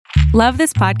Love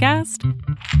this podcast?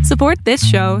 Support this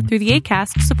show through the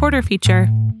Acast supporter feature.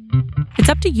 It's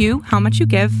up to you how much you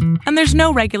give, and there's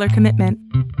no regular commitment.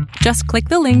 Just click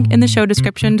the link in the show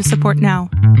description to support now.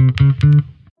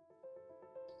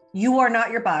 You are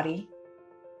not your body.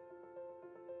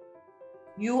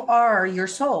 You are your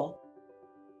soul.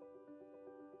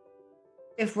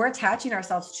 If we're attaching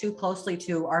ourselves too closely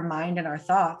to our mind and our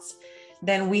thoughts,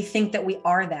 then we think that we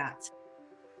are that.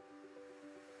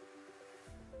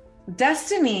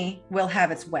 Destiny will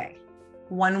have its way,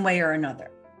 one way or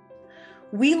another.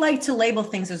 We like to label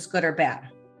things as good or bad.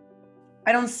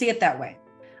 I don't see it that way.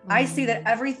 I see that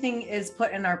everything is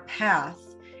put in our path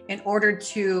in order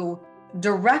to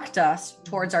direct us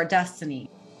towards our destiny.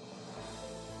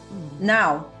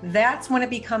 Now, that's when it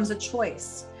becomes a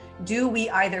choice. Do we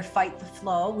either fight the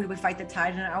flow? We would fight the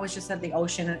tide. And I was just at the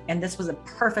ocean, and this was a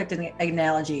perfect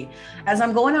analogy. As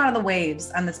I'm going out on the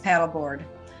waves on this paddleboard,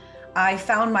 I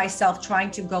found myself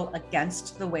trying to go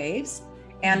against the waves,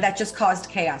 and that just caused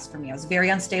chaos for me. I was very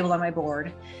unstable on my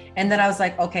board. And then I was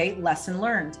like, okay, lesson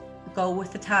learned. Go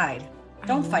with the tide.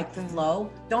 Don't fight the flow.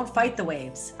 Don't fight the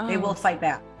waves. They will fight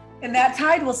back. And that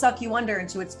tide will suck you under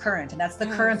into its current. And that's the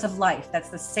current of life. That's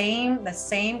the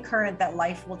same current that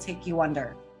life will take you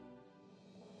under.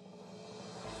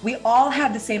 We all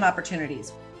have the same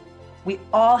opportunities. We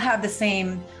all have the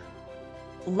same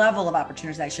level of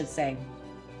opportunities, I should say.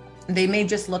 They may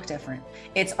just look different.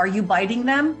 It's, are you biting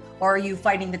them or are you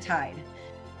fighting the tide?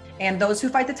 And those who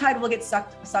fight the tide will get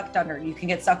sucked under. You can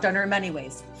get sucked under in many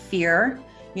ways. Fear,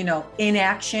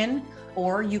 inaction,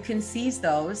 or you can seize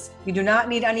those. You do not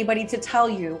need anybody to tell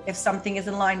you if something is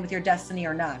in line with your destiny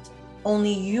or not.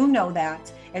 Only you know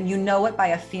that, and you know it by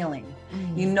a feeling.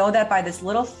 You know that by this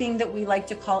little thing that we like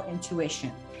to call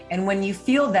intuition. And when you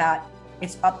feel that,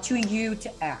 it's up to you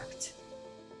to act.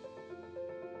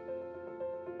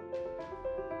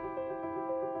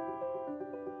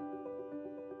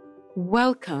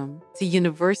 Welcome to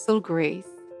Universal Grace.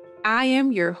 I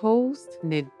am your host,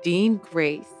 Nadine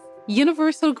Grace.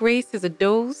 Universal Grace is a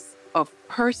dose of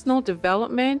personal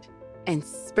development and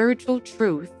spiritual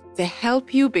truth to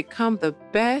help you become the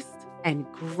best and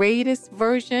greatest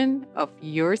version of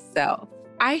yourself.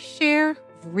 I share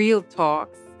real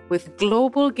talks with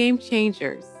global game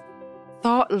changers,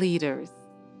 thought leaders,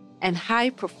 and high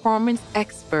performance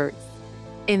experts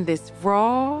in this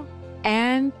raw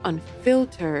and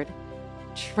unfiltered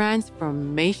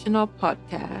transformational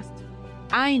podcast.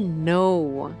 I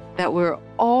know that we're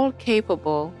all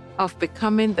capable of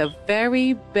becoming the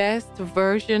very best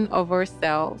version of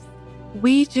ourselves.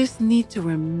 We just need to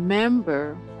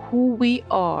remember who we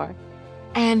are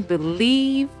and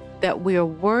believe that we are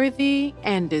worthy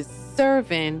and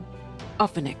deserving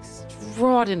of an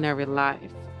extraordinary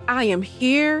life. I am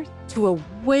here to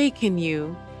awaken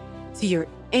you to your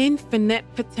infinite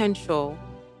potential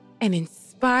and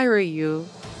inspire you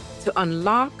to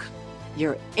unlock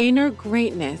your inner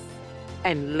greatness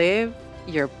and live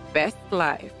your best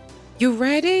life. You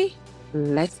ready?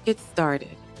 Let's get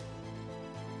started.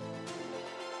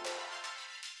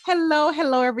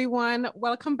 Hello, everyone.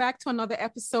 Welcome back to another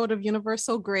episode of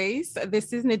Universal Grace.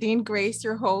 This is Nadine Grace,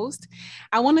 your host.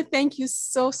 I want to thank you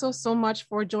so much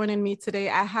for joining me today.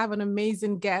 I have an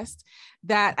amazing guest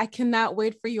that I cannot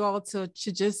wait for you all to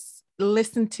just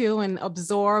listen to and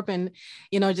absorb and,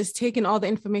 just taking all the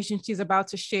information she's about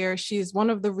to share. She's one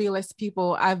of the realest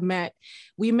people I've met.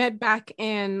 We met back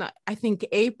in, I think,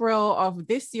 April of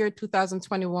this year,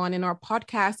 2021, in our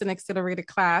podcast and accelerated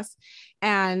class.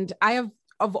 And I've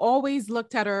always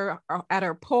looked at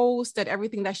her post, at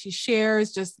everything that she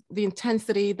shares, just the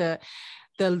intensity, the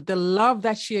love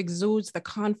that she exudes, the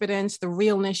confidence, the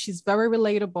realness. She's very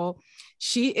relatable.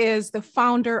 She is the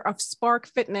founder of Spark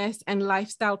Fitness and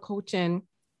Lifestyle Coaching.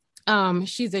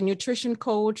 She's a nutrition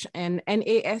coach and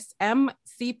NASM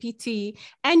CPT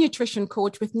and nutrition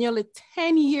coach with nearly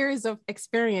 10 years of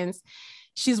experience.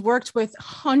 She's worked with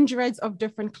hundreds of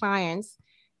different clients.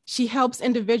 She helps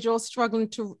individuals struggling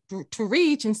to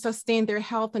reach and sustain their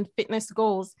health and fitness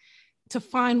goals to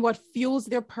find what fuels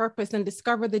their purpose and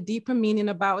discover the deeper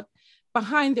meaning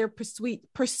behind their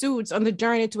pursuits on the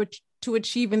journey to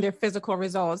achieving their physical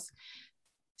results.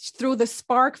 Through the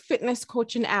Spark Fitness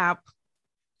Coaching app,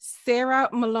 Sarah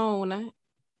Malone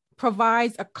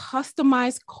provides a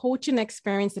customized coaching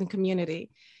experience and community.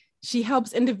 She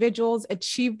helps individuals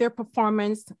achieve their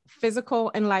performance,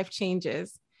 physical, and life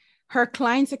changes. Her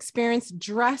clients experience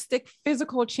drastic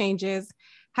physical changes,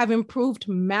 have improved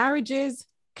marriages,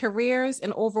 careers,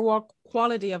 and overall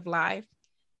quality of life.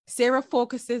 Sarah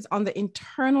focuses on the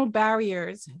internal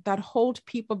barriers that hold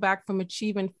people back from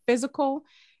achieving physical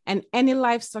and any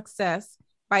life success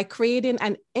by creating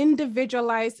an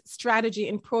individualized strategy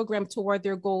and program toward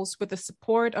their goals with the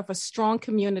support of a strong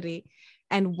community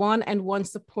and one-on-one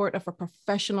support of a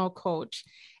professional coach.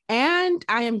 And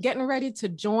I am getting ready to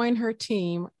join her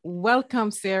team. Welcome,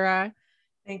 Sarah.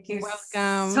 Thank you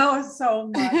Welcome. so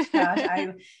much. Gosh,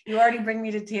 you already bring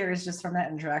me to tears just from that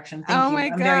introduction. Thank you. My I'm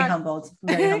God. very humbled.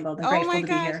 I'm very humbled and grateful to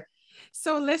be here.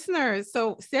 So listeners,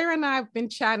 Sarah and I have been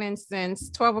chatting since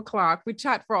 12 o'clock. We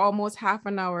chat for almost half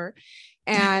an hour.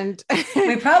 And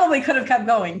we probably could have kept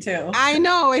going too. I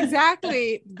know,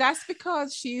 exactly. That's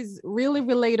because she's really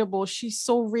relatable. She's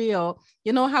so real.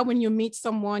 You know how when you meet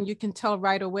someone, you can tell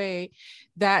right away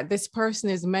that this person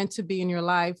is meant to be in your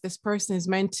life. This person is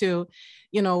meant to,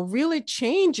 really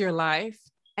change your life.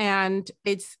 And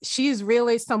she's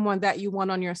really someone that you want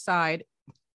on your side.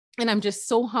 And I'm just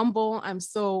so humble. I'm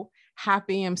so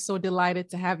happy. I'm so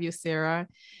delighted to have you, Sarah.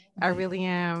 I really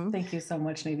am. Thank you so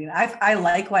much, Nadine. I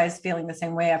likewise feeling the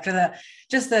same way after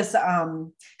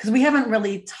because we haven't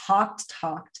really talked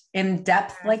in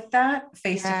depth like that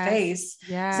face to face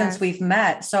since we've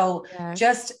met. So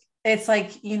it's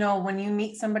like, when you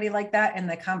meet somebody like that and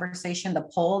the conversation, the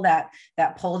pull that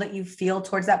pull you feel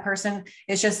towards that person,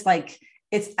 it's just like,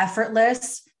 it's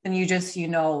effortless. And you just,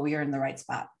 you're in the right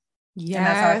spot. Yeah. And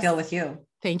that's how I feel with you.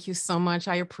 Thank you so much.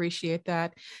 I appreciate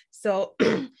that. So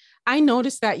I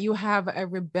noticed that you have a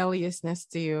rebelliousness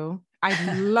to you.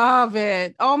 I love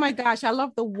it. Oh my gosh. I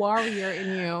love the warrior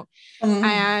in you.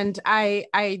 And I'm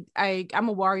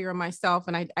a warrior myself.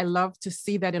 And I love to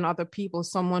see that in other people,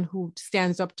 someone who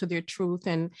stands up to their truth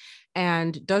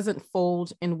and doesn't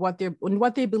fold in what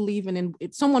they believe in. And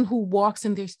it's someone who walks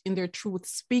in their truth,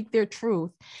 speak their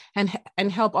truth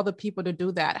and help other people to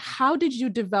do that. How did you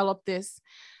develop this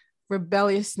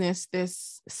rebelliousness,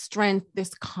 this strength,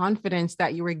 this confidence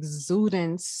that you're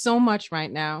exuding so much right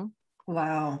now?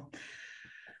 Wow.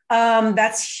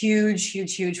 That's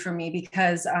huge for me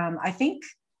because I think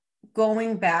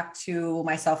going back to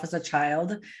myself as a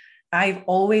child, I've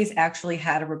always actually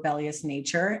had a rebellious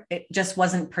nature. It just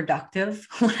wasn't productive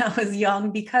when I was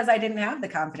young because I didn't have the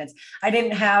confidence. I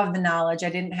didn't have the knowledge. I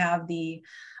didn't have the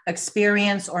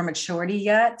experience or maturity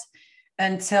yet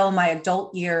until my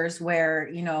adult years where,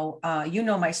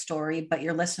 my story, but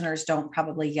your listeners don't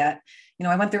probably yet.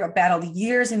 I went through a battle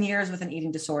years and years with an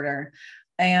eating disorder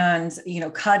and,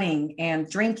 cutting and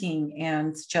drinking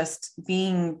and just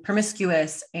being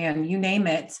promiscuous and you name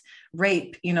it,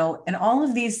 rape, and all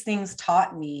of these things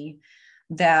taught me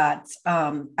that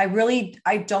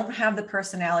I don't have the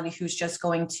personality who's just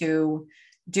going to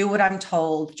do what I'm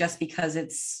told just because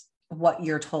it's what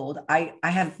you're told. I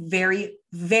have very,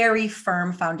 very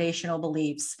firm foundational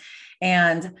beliefs.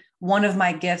 And one of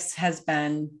my gifts has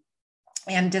been,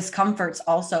 and discomforts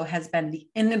also has been the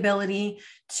inability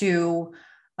to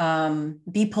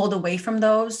be pulled away from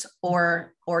those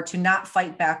or to not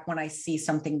fight back when I see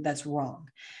something that's wrong.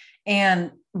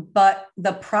 But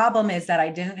the problem is that I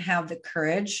didn't have the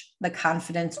courage, the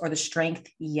confidence, or the strength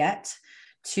yet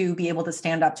to be able to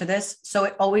stand up to this. So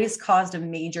it always caused a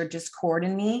major discord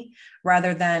in me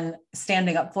rather than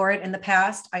standing up for it in the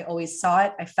past. I always saw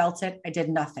it. I felt it. I did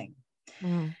nothing.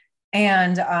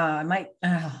 And I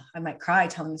might cry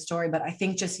telling the story, but I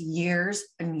think just years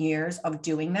and years of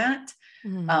doing that,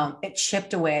 it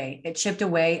chipped away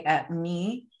at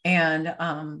me. And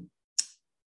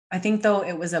I think though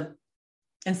it was I'll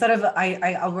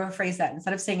rephrase that.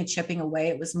 Instead of saying a chipping away,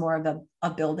 it was more of a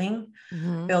building,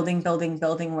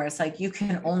 where it's like, you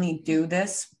can only do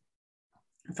this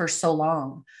for so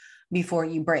long before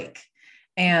you break.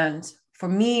 And for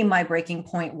me, my breaking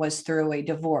point was through a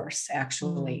divorce,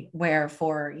 actually, where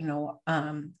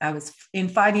I was in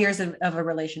 5 years of a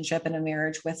relationship and a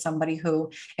marriage with somebody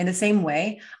who, in the same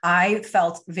way, I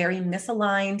felt very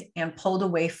misaligned and pulled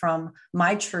away from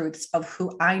my truths of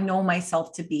who I know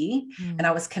myself to be. And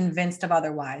I was convinced of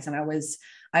otherwise. And I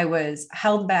was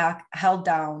held back, held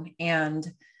down,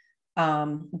 and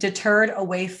deterred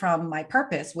away from my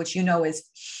purpose, which, is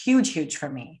huge for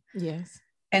me. Yes.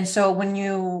 And so when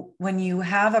you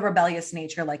have a rebellious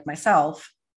nature like myself,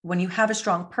 when you have a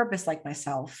strong purpose like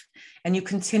myself, and you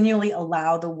continually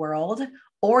allow the world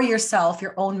or yourself,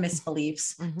 your own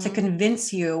misbeliefs to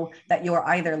convince you that you're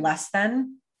either less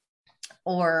than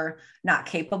or not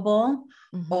capable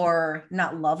or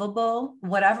not lovable,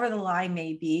 whatever the lie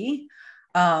may be,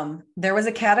 there was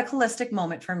a cataclysmic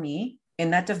moment for me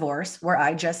in that divorce where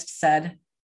I just said,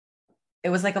 it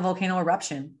was like a volcano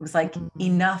eruption. It was like,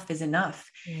 enough is enough.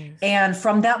 Yes. And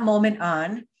from that moment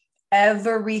on,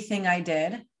 everything I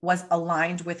did was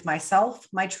aligned with myself,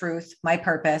 my truth, my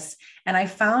purpose. And I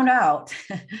found out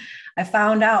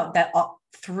that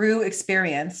through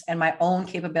experience and my own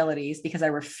capabilities, because I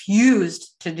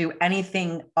refused to do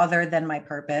anything other than my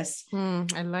purpose.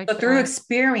 I like so that. through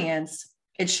experience,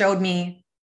 it showed me,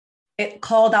 it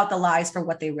called out the lies for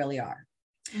what they really are.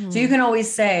 So you can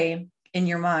always say in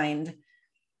your mind,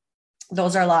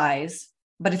 those are lies.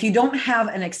 But if you don't have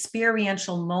an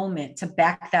experiential moment to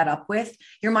back that up with,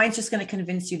 your mind's just going to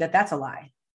convince you that that's a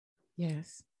lie.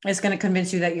 Yes. It's going to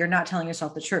convince you that you're not telling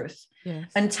yourself the truth.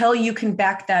 Yes. Until you can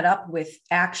back that up with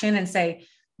action and say,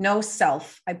 no,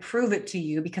 self, I prove it to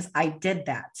you because I did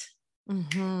that.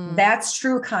 That's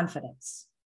true confidence.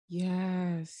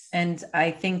 Yes. And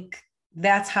I think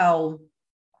that's how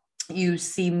you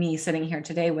see me sitting here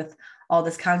today with all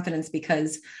this confidence,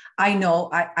 because I know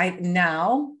I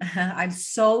now I'm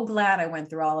so glad I went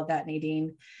through all of that,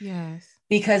 Nadine. Yes.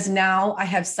 Because now I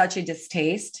have such a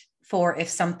distaste for, if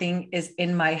something is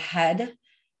in my head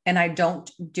and I don't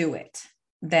do it,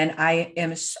 then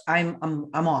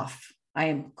I'm off. I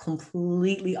am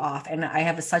completely off. And I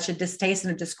have such a distaste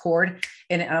and a discord.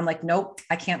 And I'm like, nope,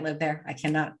 I can't live there. I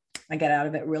cannot. I get out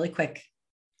of it really quick.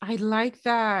 I like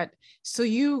that. So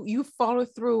you follow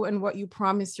through in what you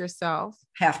promise yourself.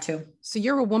 Have to. So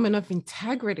you're a woman of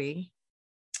integrity.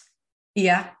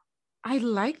 Yeah. I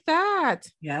like that.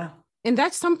 Yeah. And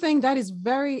that's something that is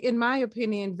very, in my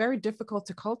opinion, very difficult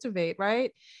to cultivate,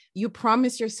 right? You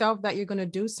promise yourself that you're going to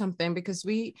do something, because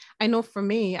I know for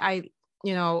me,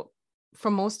 for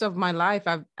most of my life,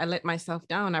 I let myself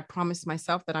down. I promised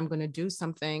myself that I'm going to do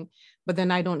something, but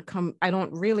then I don't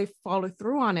really follow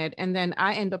through on it. And then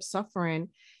I end up suffering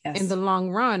in the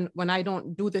long run when I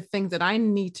don't do the things that I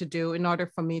need to do in order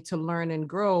for me to learn and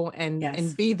grow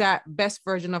and be that best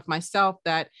version of myself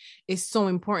that is so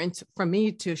important for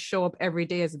me to show up every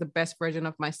day as the best version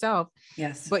of myself.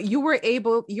 Yes. But you were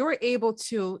able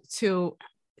to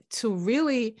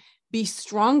really be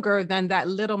stronger than that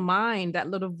little mind, that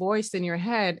little voice in your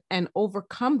head, and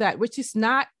overcome that, which is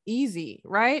not easy,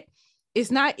 right? It's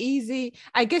not easy.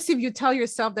 I guess if you tell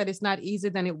yourself that it's not easy,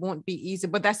 then it won't be easy,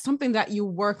 but that's something that you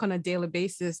work on a daily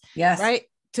basis, right?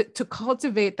 To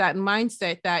cultivate that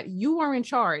mindset that you are in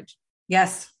charge.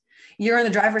 Yes. You're in the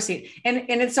driver's seat. And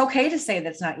it's okay to say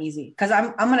that's not easy, because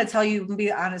I'm going to tell you and be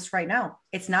honest right now.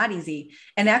 It's not easy.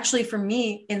 And actually for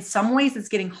me, in some ways it's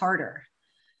getting harder.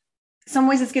 Some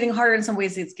ways it's getting harder, in some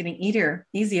ways it's getting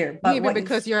easier. But maybe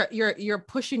because you're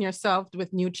pushing yourself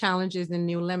with new challenges and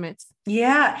new limits.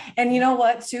 Yeah. And you know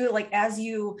what, too, like as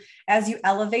you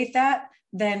elevate that,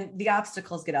 then the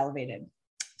obstacles get elevated.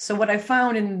 So what I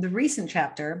found in the recent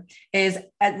chapter is,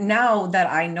 now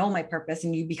that I know my purpose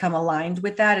and you become aligned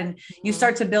with that, and you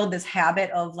start to build this habit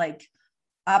of like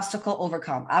obstacle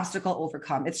overcome.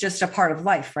 It's just a part of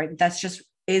life, right? That's just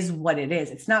is what it is.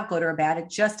 It's not good or bad. It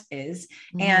just is.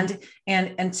 And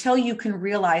until you can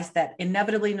realize that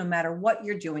inevitably, no matter what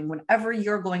you're doing, whenever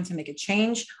you're going to make a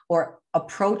change or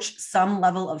approach some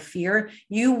level of fear,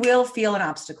 you will feel an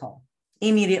obstacle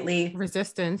immediately.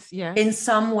 Resistance. Yeah. In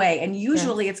some way. And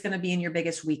usually it's going to be in your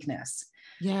biggest weakness.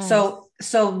 Yeah. So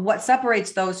what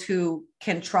separates those who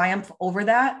can triumph over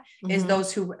that is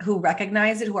those who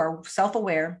recognize it, who are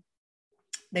self-aware.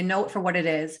 They know it for what it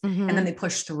is. And then they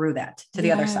push through that to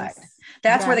the other side.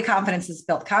 That's where the confidence is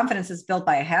built. Confidence is built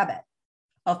by a habit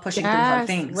of pushing through hard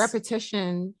things.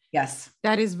 Repetition. Yes.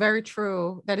 That is very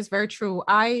true.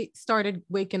 I started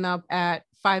waking up at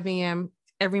 5 a.m.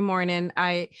 every morning.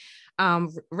 I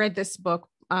read this book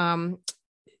by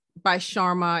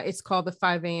Sharma. It's called The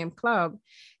 5 a.m. Club.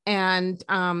 And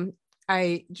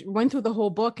I went through the whole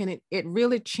book, and it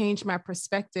really changed my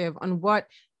perspective on what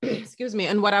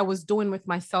and what I was doing with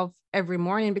myself every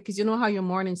morning, because you know how your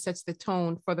morning sets the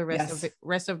tone for the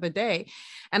rest of the day.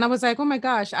 And I was like, oh my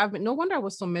gosh, no wonder I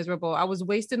was so miserable. I was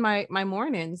wasting my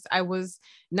mornings. I was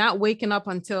not waking up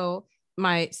until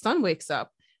my son wakes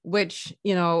up, which,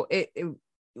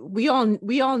 we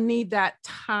all need that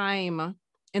time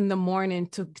in the morning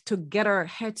to get our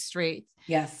head straight.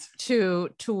 Yes. To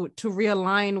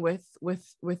realign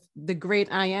with the great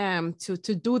I am, to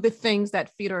do the things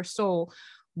that feed our soul.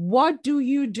 What do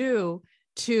you do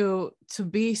to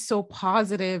be so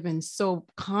positive and so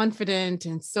confident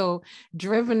and so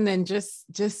driven and just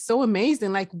so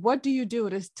amazing? Like, what do you do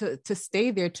to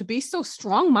stay there, to be so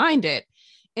strong-minded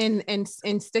and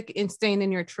staying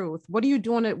in your truth? What are you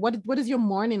doing? What does your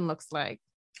morning looks like?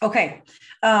 Okay.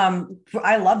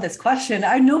 I love this question.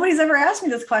 Nobody's ever asked me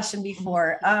this question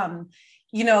before.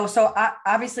 So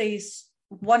obviously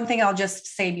one thing I'll just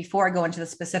say before I go into the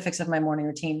specifics of my morning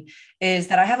routine is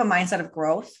that I have a mindset of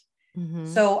growth.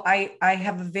 So I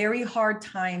have a very hard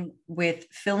time with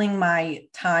filling my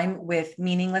time with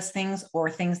meaningless things or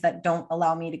things that don't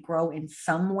allow me to grow in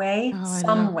some way,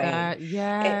 That.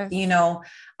 Yes.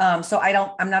 So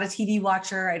I'm not a TV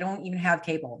watcher. I don't even have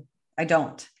cable. I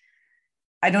don't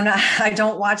I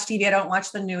don't watch TV. I don't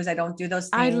watch the news. I don't do those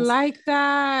things. I like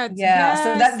that. Yeah.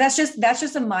 Yes. So that's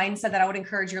just a mindset that I would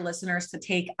encourage your listeners to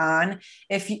take on.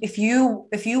 If you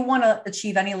want to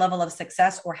achieve any level of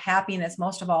success or happiness,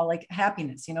 most of all, like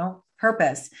happiness,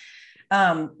 purpose,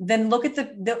 then look at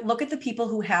the people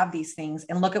who have these things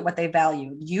and look at what they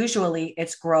value. Usually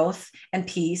it's growth and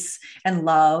peace and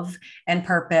love and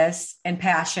purpose and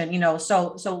passion,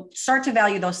 so start to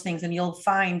value those things and you'll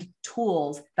find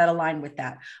tools that align with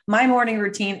that. My morning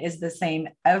routine is the same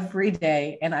every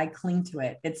day and I cling to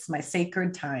it. It's my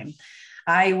sacred time.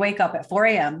 I wake up at 4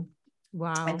 a.m.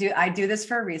 Wow. I do this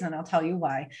for a reason. I'll tell you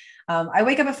why. I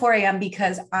wake up at 4 a.m.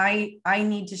 because I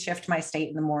need to shift my state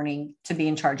in the morning to be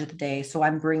in charge of the day. So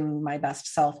I'm bringing my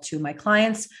best self to my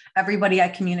clients, everybody I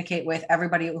communicate with,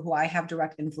 everybody who I have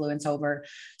direct influence over.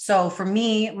 So for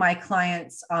me, my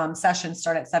clients' sessions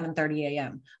start at 7:30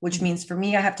 a.m., which means for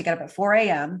me, I have to get up at 4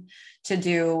 a.m. to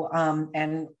do,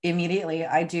 and immediately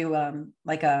I do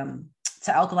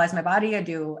to alkalize my body. I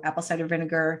do apple cider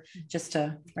vinegar just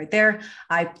to right there.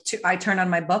 I turn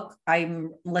on my book.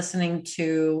 I'm listening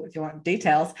to, if you want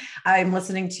details, I'm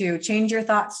listening to Change Your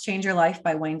Thoughts, Change Your Life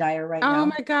by Wayne Dyer right now. Oh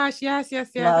my gosh. Yes. Love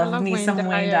I love me Wayne some Dyer.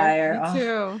 Wayne Dyer. Me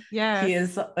too. Yes. He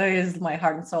is my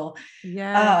heart and soul.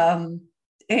 Yeah.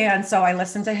 And so I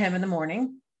listen to him in the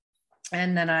morning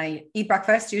and then I eat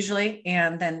breakfast usually.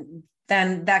 And then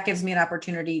that gives me an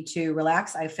opportunity to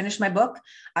relax. I finish my book.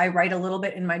 I write a little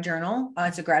bit in my journal.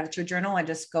 It's a gratitude journal. I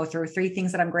just go through 3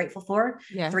 things that I'm grateful for,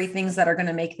 Yes. 3 things that are going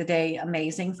to make the day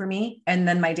amazing for me, and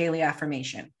then my daily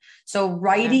affirmation. So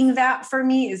writing that for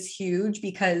me is huge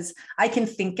because I can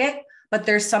think it, but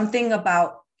there's something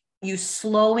about you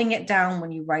slowing it down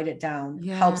when you write it down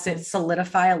helps it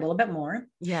solidify a little bit more.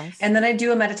 Yes. And then I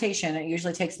do a meditation. It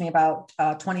usually takes me about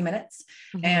 20 minutes.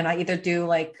 And I either do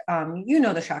the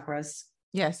chakras.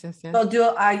 Yes.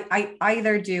 So I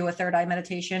either do a third eye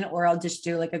meditation or I'll just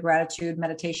do like a gratitude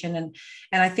meditation.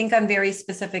 And I think on very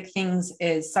specific things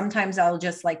is sometimes I'll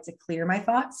just like to clear my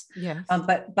thoughts. Yes.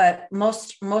 But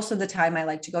most of the time I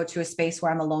like to go to a space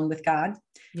where I'm alone with God.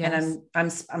 Yes.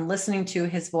 And I'm listening to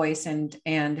his voice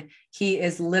and he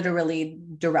is literally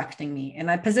directing me. And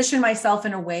I position myself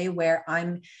in a way where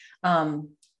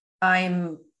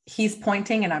he's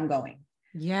pointing and I'm going.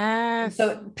 Yes. So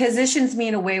it positions me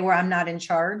in a way where I'm not in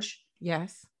charge.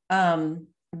 Yes.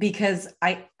 Because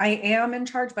I am in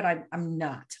charge, but I'm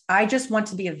not. I just want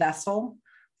to be a vessel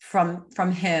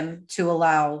from him to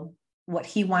allow what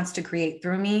he wants to create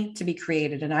through me to be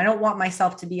created. And I don't want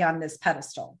myself to be on this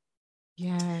pedestal.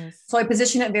 Yes. So I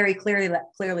position it very clearly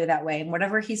that way. And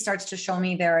whatever he starts to show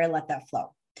me there, I let that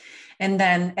flow. And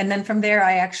then from there,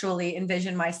 I actually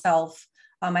envision myself.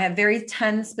 I have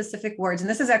 10 specific words. And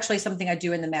this is actually something I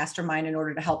do in the mastermind in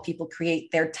order to help people create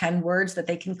their 10 words that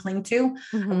they can cling to.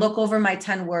 I look over my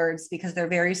 10 words because they're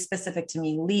very specific to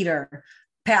me: leader,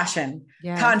 passion,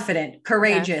 confident,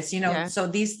 courageous, so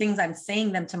these things, I'm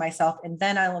saying them to myself, and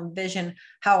then I'll envision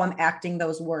how I'm acting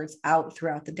those words out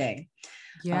throughout the day.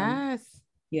 Yes.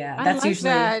 That's usually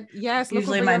that. Yes.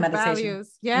 Usually my meditation.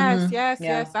 Values.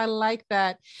 Yes. I like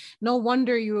that. No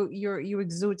wonder you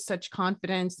exude such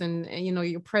confidence and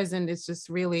your present is just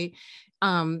really,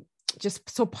 just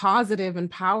so positive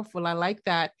and powerful. I like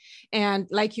that. And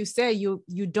like you say,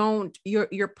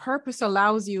 your purpose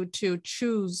allows you to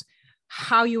choose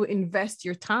how you invest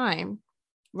your time,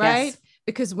 right? Yes.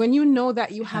 Because when you know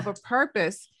that you have a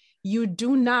purpose, you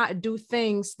do not do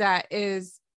things that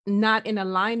is not in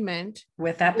alignment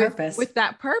with that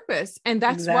purpose. And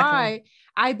that's why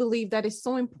I believe that it's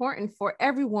so important for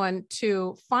everyone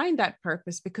to find that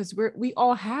purpose, because we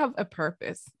all have a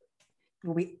purpose.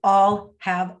 We all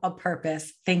have a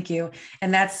purpose. Thank you.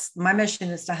 And that's my mission,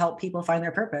 is to help people find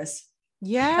their purpose.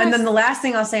 Yeah. And then the last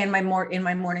thing I'll say in my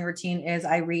morning routine is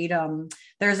I read,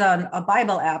 there's a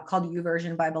Bible app called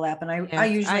YouVersion Bible app. And I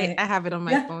usually have it on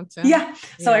my phone too. Yeah.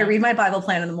 So I read my Bible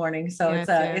plan in the morning. So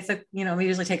it's it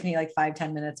usually takes me like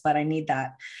 5-10 minutes, but I need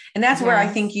that. And that's where I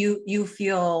think you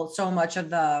feel so much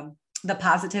of the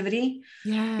positivity,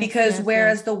 because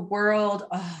whereas the world,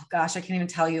 oh gosh, I can't even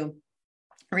tell you.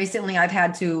 Recently I've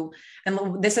had to,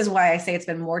 and this is why I say it's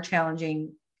been more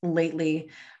challenging lately,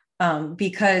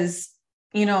 because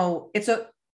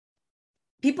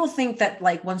people think that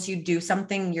like once you do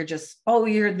something, you're just,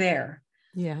 you're there.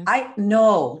 Yes.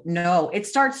 No, it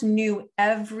starts new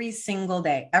every single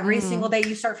day. Every single day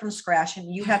you start from scratch,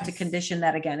 and you have to condition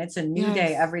that again. It's a new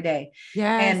day every day.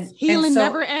 Yes. And Healing so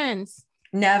never ends.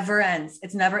 Never ends.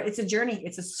 It's a journey.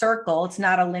 It's a circle. It's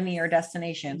not a linear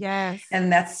destination. Yes. And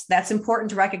that's important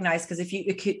to recognize, because if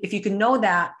you can know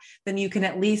that, then you can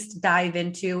at least dive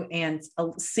into and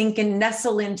sink and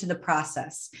nestle into the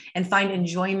process and find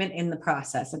enjoyment in the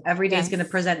process. And every day is going to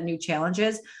present new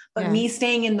challenges, but me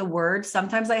staying in the word,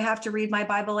 sometimes I have to read my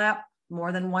Bible app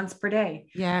more than once per day.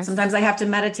 Yes. Sometimes I have to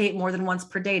meditate more than once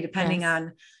per day, depending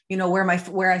on, where I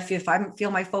feel, if I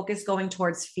feel my focus going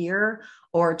towards fear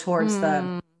or towards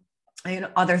the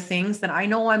other things, then I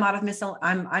know I'm out of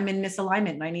I'm in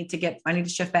misalignment, and I need to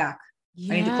shift back.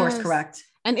 I need to course correct.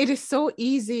 And it is so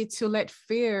easy to let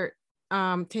fear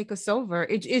take us over.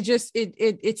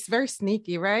 It's very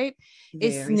sneaky, right?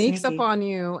 It sneaks up on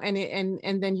you,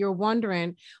 and then you're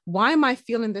wondering, why am I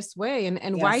feeling this way?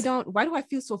 And why do I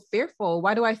feel so fearful?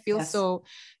 Why do I feel so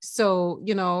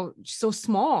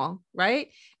small, right?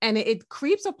 And it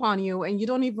creeps upon you, and you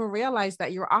don't even realize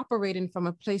that you're operating from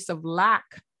a place of lack,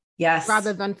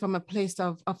 rather than from a place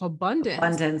of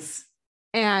abundance.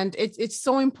 And it's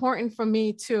so important for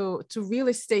me to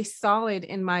really stay solid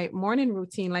in my morning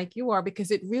routine, like you are,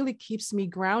 because it really keeps me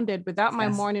grounded. Without my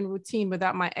morning routine,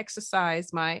 without my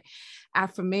exercise, my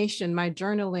affirmation, my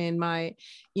journaling, my,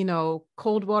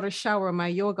 cold water shower, my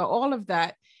yoga, all of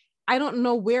that, I don't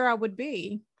know where I would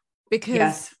be,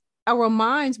 because our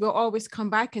minds will always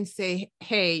come back and say,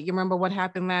 hey, you remember what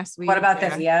happened last week? What about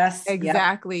this? Yes.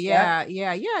 Exactly. Yep.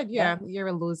 Yeah. You're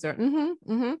a loser.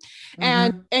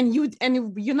 And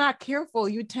you're not careful.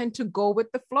 You tend to go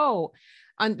with the flow.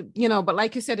 And, but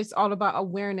like you said, it's all about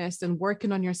awareness and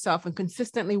working on yourself and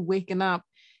consistently waking up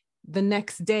the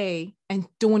next day and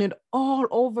doing it all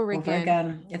over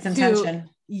again. It's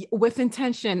intention. With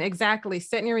intention. Exactly.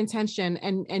 Setting your intention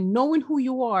and knowing who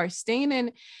you are,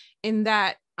 staying in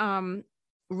that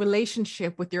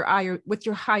relationship with your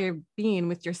higher being,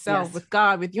 with yourself, with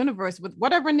God, with universe, with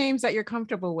whatever names that you're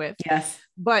comfortable with.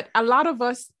 But a lot of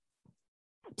us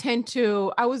tend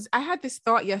to, I had this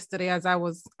thought yesterday as I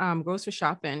was grocery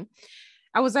shopping.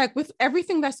 I was like, with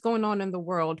everything that's going on in the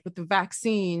world, with the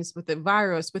vaccines, with the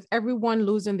virus, with everyone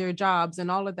losing their jobs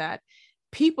and all of that,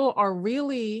 people are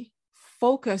really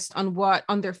focused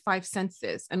on their five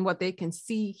senses and what they can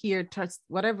see, hear, touch,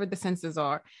 whatever the senses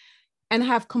are, and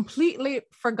have completely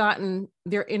forgotten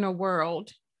their inner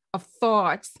world of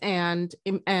thoughts and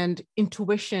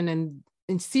intuition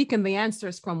and seeking the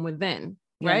answers from within,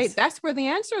 right? That's where the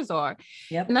answers are.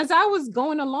 And as I was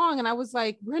going along, and I was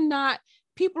like,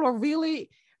 people are really,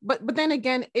 but then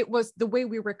again, it was the way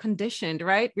we were conditioned,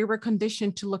 right? We were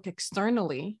conditioned to look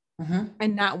externally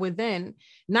and not within,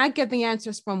 not get the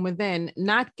answers from within,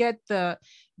 not get the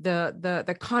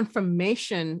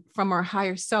confirmation from our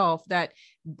higher self that,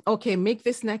 okay, make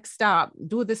this next stop,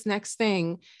 do this next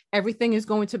thing, everything is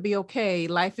going to be okay,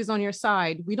 life is on your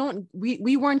side.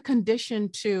 We weren't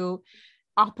conditioned to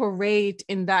operate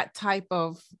in that type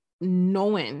of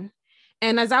knowing.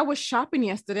 And as I was shopping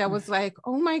yesterday, I was like,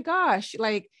 oh my gosh,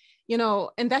 like,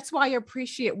 and that's why I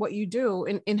appreciate what you do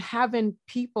in having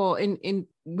people in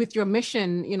with your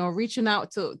mission, reaching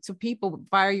out to people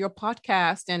via your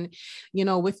podcast and,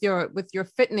 with your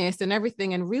fitness and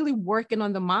everything, and really working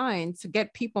on the mind to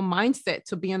get people mindset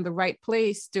to be in the right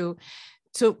place, to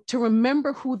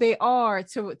remember who they are,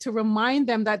 to remind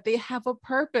them that they have a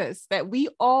purpose, that we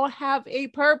all have a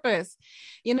purpose.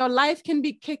 Life can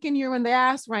be kicking you in the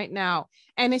ass right now.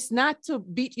 And it's not to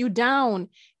beat you down.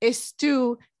 It's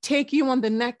to take you on the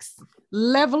next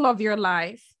level of your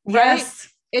life. Right? Yes.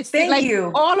 It's Thank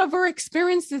you. All of our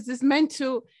experiences is meant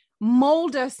to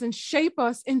mold us and shape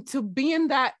us into being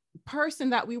that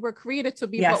person that we were created to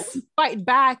be. But we fight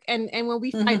back, and when we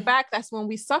fight back, that's when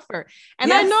we suffer.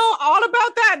 And I know all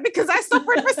about that because I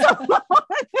suffered for so long.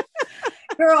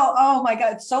 Girl, oh my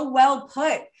God, so well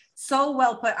put.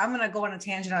 I'm going to go on a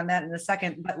tangent on that in a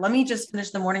second, but let me just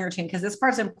finish the morning routine, because this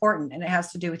part's important and it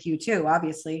has to do with you too.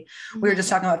 Obviously, we were just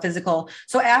talking about physical.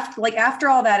 So after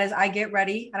all that is, I get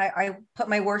ready and I put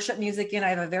my worship music in. I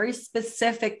have a very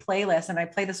specific playlist and I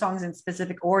play the songs in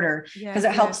specific order because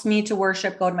it helps me to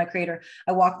worship, go to my creator.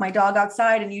 I walk my dog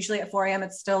outside, and usually at 4 a.m.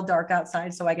 it's still dark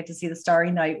outside. So I get to see the starry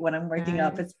night when I'm waking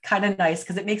up. It's kind of nice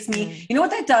because it makes me, you know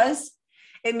what that does?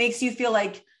 It makes you feel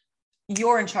like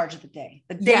you're in charge of the day.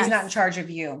 The day's not in charge of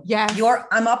you.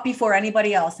 I'm up before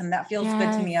anybody else. And that feels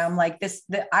good to me. I'm like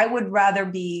I would rather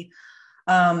be,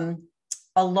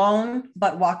 alone,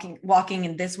 but walking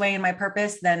in this way in my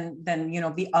purpose, then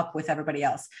be up with everybody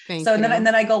else. Thank so you. and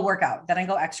then I go work out, then I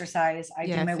go exercise, I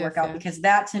do my workout, because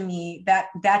that to me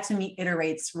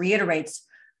reiterates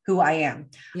who I am.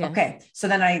 Yes. Okay. So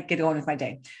then I get going with my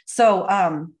day.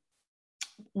 So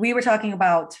we were talking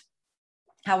about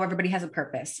how everybody has a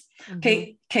purpose.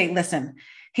 Mm-hmm. Okay. Listen,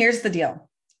 here's the deal.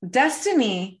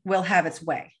 Destiny will have its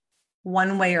way,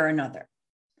 one way or another.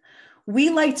 We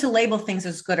like to label things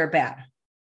as good or bad.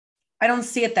 I don't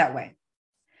see it that way.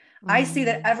 Mm-hmm. I see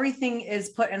that everything is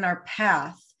put in our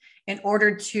path in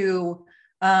order to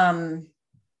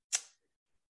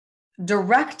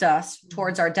direct us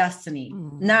towards our destiny.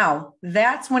 Mm-hmm. Now,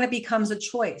 that's when it becomes a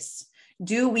choice.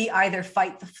 Do we either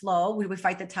fight the flow? We would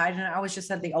fight the tide. And I was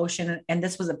just at the ocean, and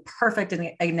this was a perfect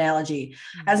analogy.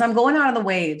 Mm-hmm. As I'm going out on the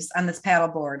waves on this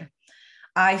paddleboard,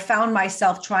 I found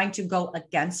myself trying to go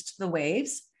against the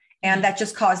waves. And that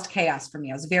just caused chaos for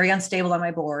me. I was very unstable on my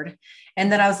board.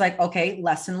 And then I was like, okay,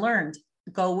 lesson learned.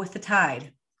 Go with the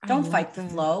tide. Don't fight the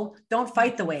flow. Don't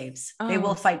fight the waves. They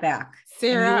will fight back.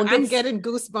 Sarah, I'm getting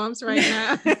goosebumps right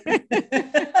now.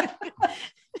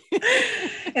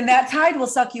 And that tide will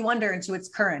suck you under into its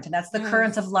current. And that's the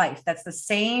current of life. That's the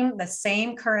same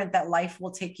current that life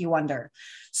will take you under.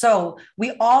 So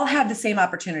we all have the same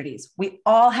opportunities. We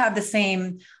all have the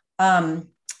same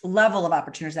level of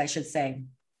opportunities, I should say.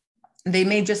 They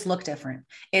may just look different.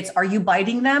 It's, are you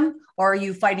biting them or are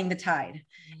you fighting the tide?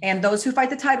 And those who fight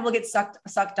the tide will get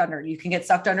sucked under. You can get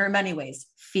sucked under in many ways.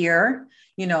 Fear,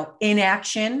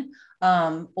 inaction,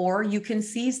 or you can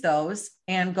seize those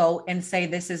and go and say,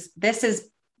 this is,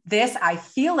 I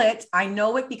feel it. I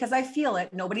know it because I feel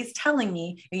it. Nobody's telling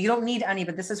me. And you don't need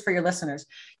but this is for your listeners.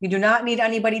 You do not need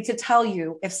anybody to tell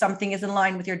you if something is in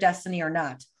line with your destiny or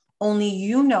not. Only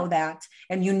you know that,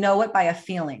 and you know it by a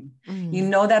feeling. Mm. You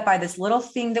know that by this little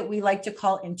thing that we like to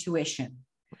call intuition.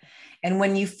 And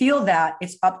when you feel that,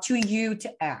 it's up to you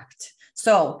to act.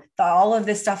 So all of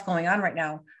this stuff going on right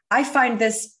now, I find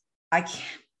this, I can't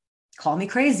call me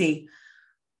crazy.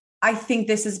 I think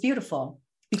this is beautiful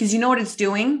because you know what it's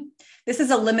doing? This is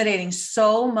eliminating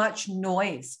so much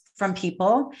noise from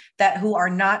people who are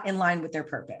not in line with their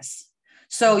purpose.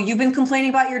 So you've been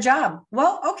complaining about your job.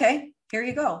 Well, okay. Here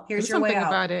you go. Here's your way out.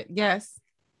 About it. Yes.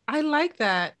 I like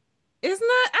that. Isn't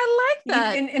that? I like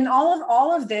that. And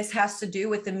all of this has to do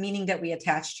with the meaning that we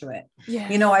attach to it. Yeah.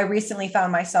 I recently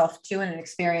found myself too in an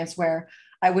experience where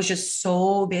I was just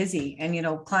so busy and,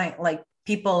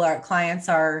 clients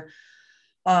are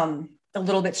a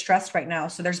little bit stressed right now.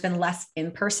 So there's been less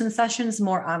in-person sessions,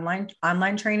 more online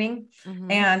training.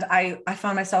 Mm-hmm. And I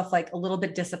found myself like a little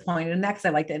bit disappointed in that because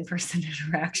I like the in-person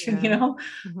interaction,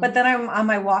 Mm-hmm. But then I'm on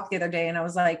my walk the other day and I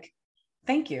was like,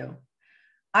 thank you.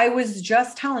 I was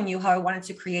just telling you how I wanted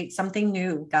to create something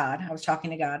new, God. I was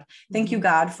talking to God. Thank mm-hmm. you,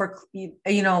 God, for, you're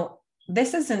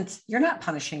not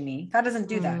punishing me. God doesn't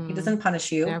do that. He doesn't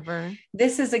punish you. Never.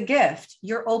 This is a gift.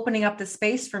 You're opening up the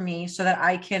space for me so that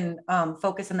I can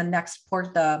focus on the next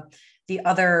the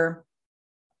other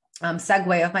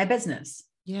segue of my business.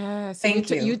 Yes. Thank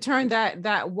you. You turned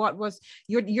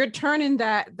you're turning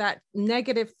that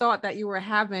negative thought that you were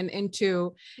having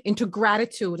into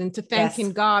gratitude, into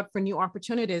thanking God for new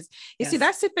opportunities. You see,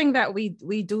 that's the thing that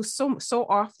we do so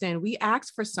often. We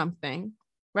ask for something.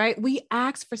 Right. We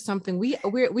ask for something. We're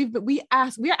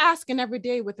asking every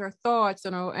day with our thoughts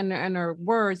and our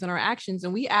words and our actions.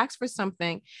 And we ask for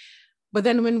something. But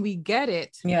then when we get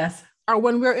it, yes, or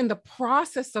when we're in the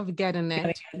process of getting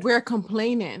it, we're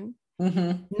complaining,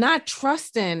 mm-hmm. not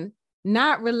trusting,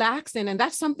 not relaxing. And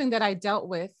that's something that I dealt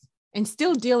with and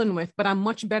still dealing with, but I'm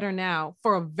much better now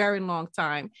for a very long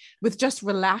time with just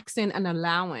relaxing and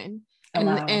allowing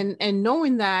and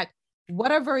knowing that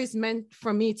whatever is meant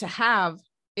for me to have,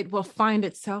 it will find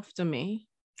itself to me.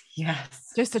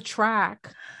 Yes. Just a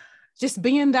track, just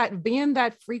being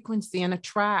that frequency and a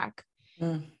track,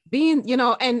 being,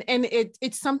 and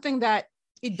it's something that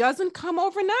it doesn't come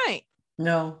overnight.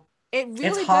 No, it really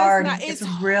it's hard. Does not. It's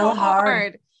real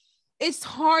hard. It's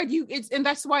hard. And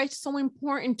that's why it's so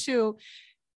important to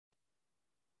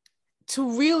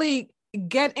really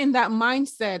get in that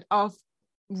mindset of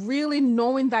really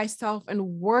knowing thyself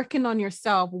and working on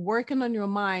yourself, working on your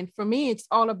mind. For me, it's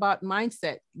all about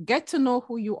mindset. Get to know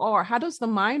who you are. How does the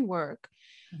mind work?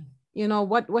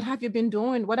 What have you been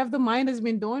doing? What have the mind has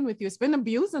been doing with you? It's been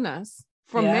abusing us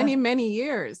for many, many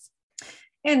years.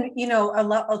 And,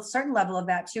 a certain level of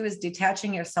that too is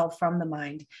detaching yourself from the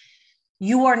mind.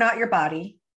 You are not your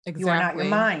body. Exactly. You are not your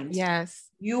mind. Yes.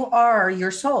 You are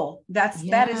your soul. That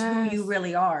is who you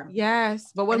really are.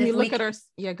 Yes. But when we look at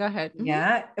go ahead. Mm-hmm.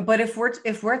 Yeah. But if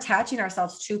we're attaching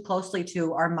ourselves too closely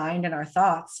to our mind and our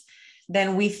thoughts,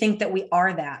 then we think that we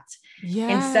are that.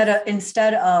 Yes.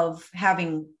 Instead of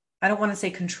having, I don't want to say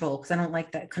control, because I don't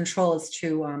like that. Control is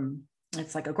too,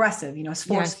 it's like aggressive, it's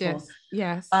forceful.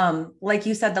 Yes. Like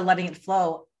you said, the letting it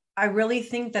flow. I really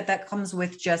think that comes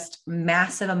with just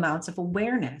massive amounts of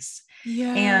awareness.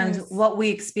 Yes. And what we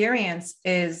experience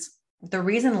is the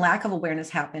reason lack of awareness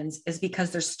happens is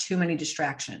because there's too many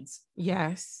distractions.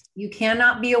 Yes. You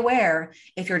cannot be aware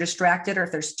if you're distracted, or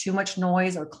if there's too much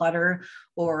noise or clutter,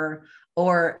 or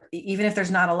even if there's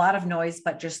not a lot of noise,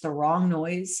 but just the wrong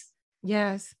noise.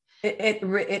 Yes.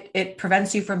 It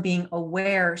prevents you from being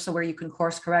aware. So where you can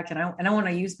course correct. And I want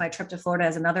to use my trip to Florida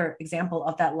as another example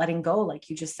of that letting go.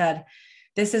 Like you just said,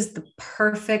 this was the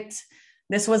perfect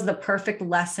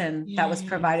lesson that was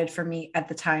provided for me at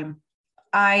the time.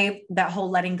 That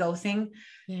whole letting go thing.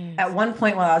 Yes. At one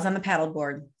point while I was on the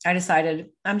paddleboard, I decided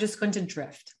I'm just going to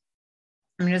drift.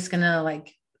 I'm just going to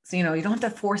so, you don't have to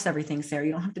force everything, Sarah.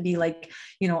 You don't have to be like,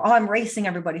 oh, I'm racing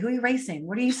everybody. Who are you racing?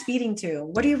 What are you speeding to?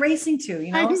 What are you racing to?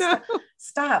 I know.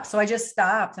 Stop. So I just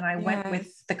stopped and I went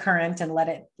with the current and let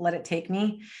it take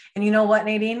me. And you know what,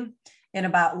 Nadine? In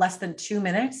about less than 2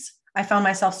 minutes, I found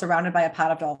myself surrounded by a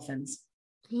pod of dolphins.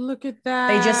 Look at that.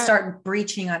 They just start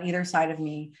breaching on either side of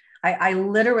me. I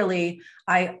literally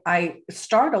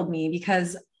startled me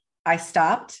because I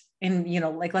stopped and,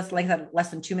 less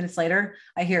than 2 minutes later,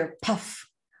 I hear puff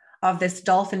of this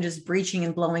dolphin just breaching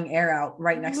and blowing air out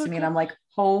right next to me. And I'm like,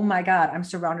 oh my God, I'm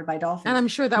surrounded by dolphins. And I'm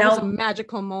sure that was a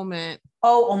magical moment.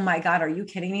 Oh my God. Are you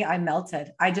kidding me? I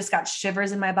melted. I just got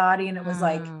shivers in my body. And it was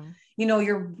like,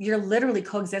 you're literally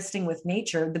coexisting with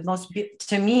nature.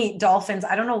 To me, dolphins,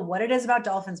 I don't know what it is about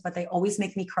dolphins, but they always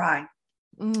make me cry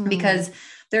because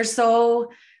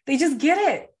they just get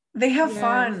it. They have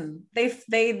fun. They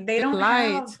don't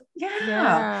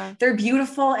have, they're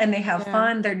beautiful and they have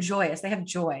fun. They're joyous. They have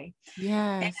joy.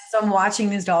 Yes. And so I'm watching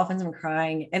these dolphins and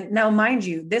crying. And now, mind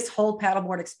you, this whole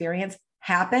paddleboard experience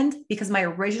happened because my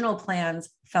original plans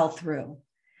fell through.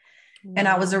 Wow. And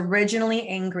I was originally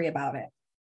angry about it.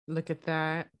 Look at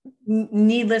that.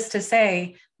 Needless to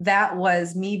say, that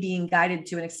was me being guided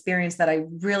to an experience that I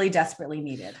really desperately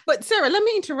needed. But Sarah, let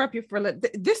me interrupt you for a little.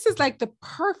 This is like the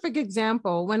perfect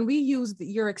example when we use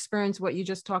your experience, what you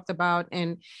just talked about,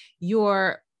 and you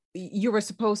were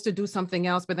supposed to do something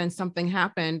else, but then something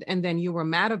happened and then you were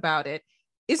mad about it.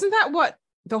 Isn't that what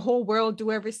the whole world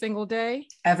do every single day?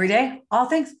 Every day, all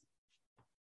things.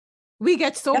 We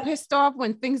get so pissed off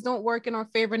when things don't work in our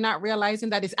favor, not realizing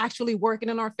that it's actually working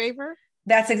in our favor.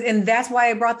 That's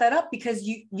why I brought that up, because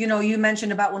you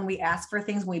mentioned about when we ask for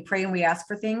things, when we pray and we ask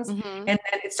for things, and then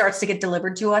it starts to get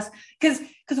delivered to us. Because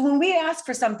when we ask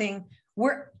for something,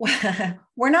 we're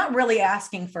not really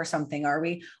asking for something, are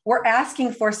we? We're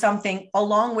asking for something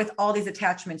along with all these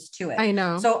attachments to it. I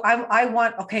know. So I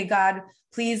want, okay, God,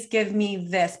 please give me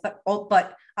this,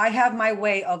 but I have my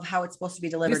way of how it's supposed to be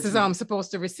delivered. This is how I'm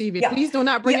supposed to receive it. Yeah. Please do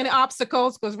not bring any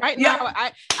obstacles, because right now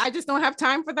I just don't have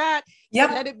time for that. Yep.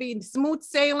 So let it be smooth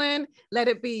sailing. Let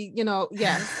it be,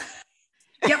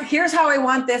 Yep. Here's how I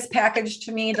want this package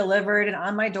to me delivered and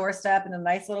on my doorstep in a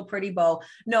nice little pretty bow.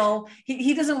 No,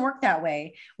 he doesn't work that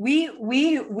way.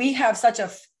 We have such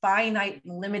a finite,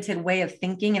 limited way of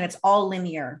thinking, and it's all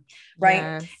linear, right?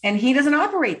 Yes. And he doesn't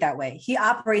operate that way. He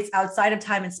operates outside of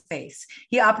time and space.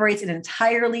 He operates in an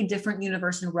entirely different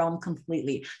universe and realm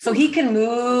completely. So he can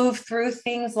move through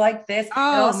things like this. Oh,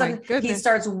 and all of a sudden he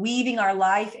starts weaving our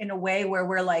life in a way where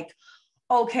we're like,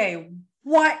 okay,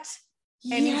 what?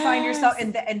 And you find yourself,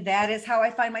 and that is how I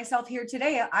find myself here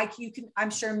today. I'm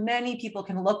sure many people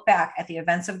can look back at the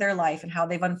events of their life and how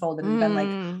they've unfolded and been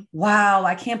like, wow,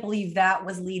 I can't believe that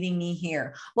was leading me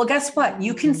here. Well, guess what?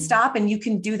 You can stop and you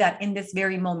can do that in this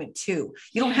very moment too.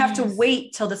 You don't have to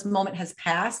wait till this moment has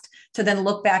passed to then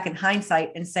look back in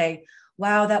hindsight and say,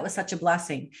 wow, that was such a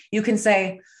blessing. You can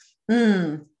say,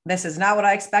 this is not what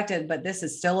I expected, but this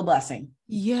is still a blessing.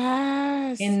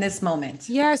 Yes. In this moment.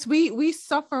 Yes. We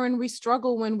suffer and we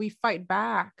struggle when we fight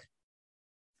back.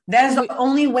 That is the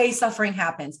only way suffering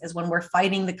happens, is when we're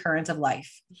fighting the current of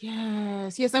life.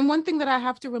 Yes. Yes. And one thing that I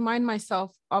have to remind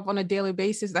myself of on a daily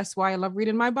basis, that's why I love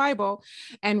reading my Bible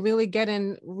and really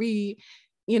getting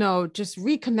just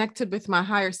reconnected with my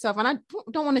higher self. And I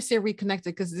don't want to say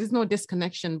reconnected, because there's no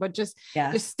disconnection, but just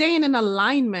staying in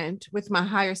alignment with my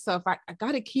higher self. I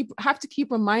have to keep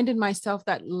reminding myself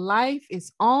that life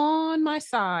is on my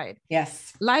side.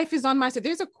 Yes. Life is on my side.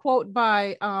 There's a quote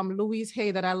by Louise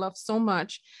Hay that I love so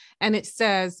much. And it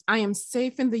says, I am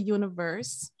safe in the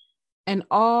universe and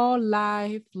all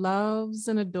life loves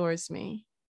and adores me.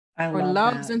 I or love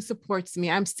loves that. and supports me.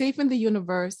 I'm safe in the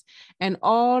universe, and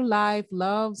all life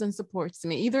loves and supports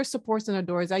me. Either supports and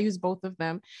adores. I use both of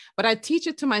them, but I teach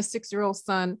it to my 6-year-old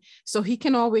son so he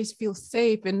can always feel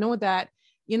safe and know that,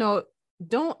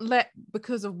 don't let,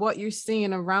 because of what you're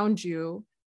seeing around you,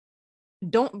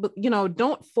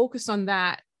 don't focus on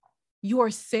that. You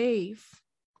are safe.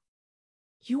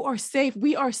 You are safe.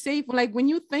 We are safe. Like when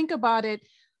you think about it,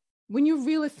 when you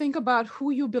really think about who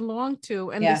you belong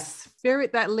to and the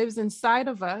spirit that lives inside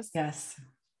of us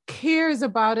cares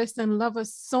about us and love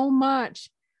us so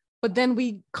much, but then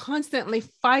we constantly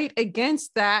fight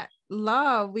against that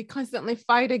love. We constantly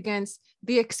fight against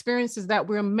the experiences that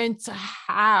we're meant to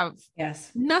have. Yes.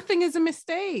 Nothing is a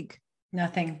mistake.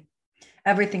 Nothing.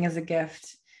 Everything is a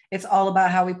gift. It's all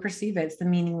about how we perceive it. It's the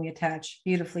meaning we attach.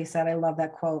 Beautifully said. I love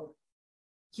that quote.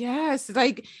 Yes,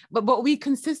 like, but we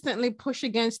consistently push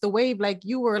against the wave. Like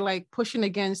you were like pushing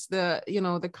against the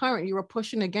current. You were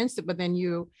pushing against it, but then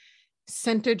you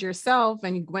centered yourself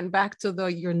and you went back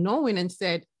to your knowing and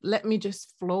said, "Let me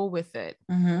just flow with it."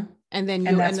 Mm-hmm. And then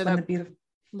you ended up. Beautiful.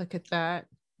 Look at that.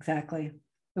 Exactly.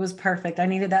 It was perfect. I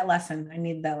needed that lesson.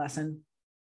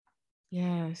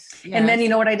 Yes. And then you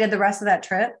know what I did the rest of that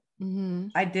trip? Mm-hmm.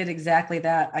 I did exactly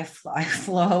that. I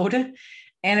flowed.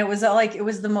 And it was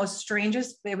the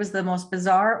most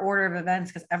bizarre order of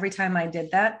events, because every time I did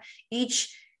that,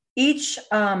 each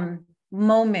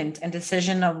moment and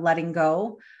decision of letting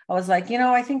go, I was like,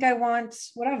 I think I want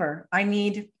whatever. I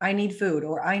need food,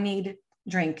 or I need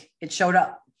drink. It showed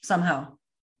up somehow.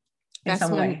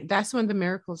 That's when the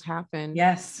miracles happen.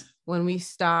 Yes. When we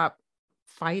stop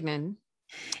fighting.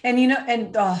 And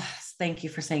thank you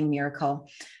for saying miracle,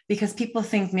 because people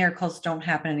think miracles don't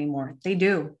happen anymore. They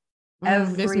do.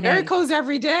 There's miracles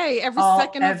every day, every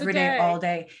second of the day, all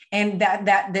day. And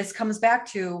that this comes back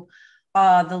to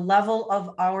the level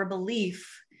of our belief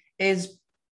is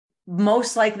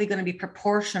most likely going to be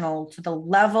proportional to the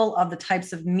level of the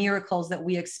types of miracles that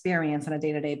we experience on a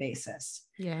day-to-day basis.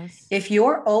 Yes. If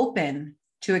you're open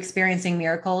to experiencing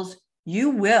miracles,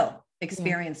 you will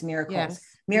experience miracles. Yes.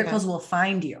 Miracles will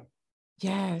find you.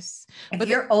 Yes. If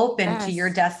you're open to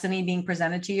your destiny being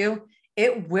presented to you,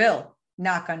 it will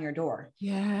knock on your door.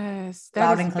 Yes,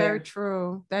 that is very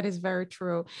true. That is very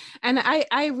true. And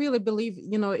I really believe,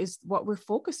 is what we're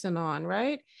focusing on,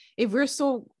 right? If we're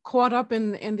so caught up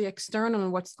in the external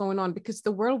and what's going on, because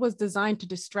the world was designed to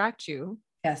distract you.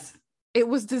 Yes. It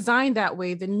was designed that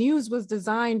way. The news was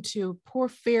designed to pour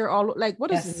fear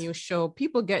what is the news show?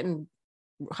 People getting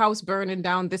house burning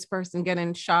down, this person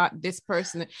getting shot, this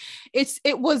person. It's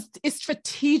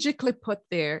strategically put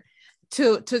there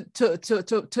to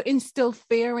instill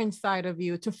fear inside of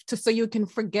you, to so you can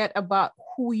forget about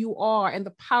who you are and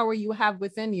the power you have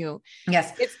within you.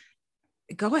 Yes.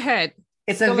 Go ahead.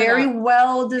 It's a very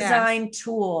well-designed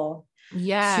tool.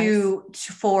 Yes.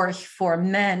 For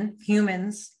men,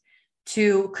 humans,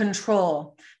 to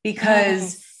control,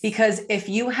 because if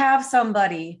you have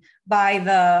somebody by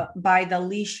the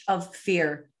leash of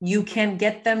fear, you can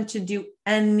get them to do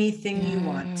anything you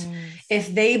want.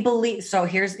 If they believe, so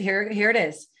here it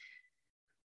is.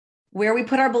 Where we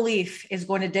put our belief is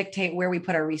going to dictate where we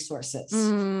put our resources.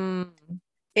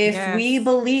 If we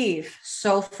believe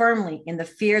so firmly in the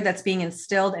fear that's being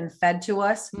instilled and fed to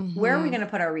us, where are we going to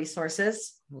put our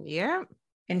resources? Yeah.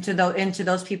 Into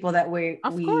those people that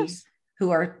who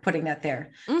are putting that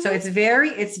there. So it's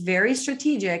very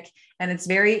strategic, and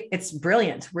it's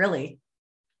brilliant, really.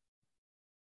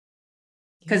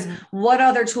 Because what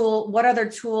other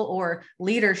tool or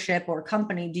leadership or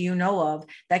company do you know of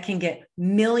that can get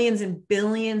millions and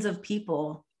billions of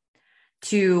people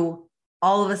to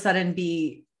all of a sudden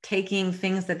be taking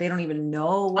things that they don't even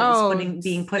know what's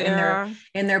being put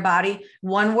in their body?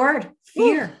 One word: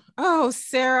 fear. Ooh. Oh,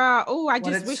 Sarah. Oh, I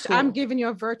just wish I'm giving you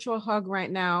a virtual hug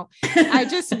right now. I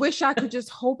just wish I could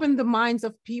just open the minds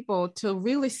of people to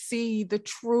really see the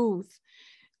truth,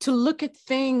 to look at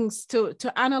things, to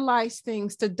analyze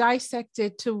things, to dissect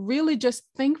it, to really just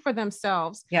think for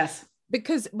themselves. Yes.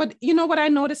 But you know what I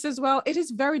noticed as well? It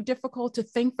is very difficult to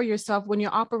think for yourself when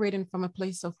you're operating from a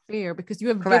place of fear, because you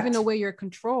have given away your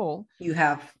control. You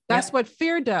have. That's what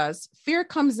fear does. Fear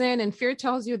comes in and fear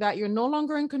tells you that you're no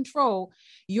longer in control.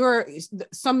 You're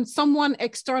someone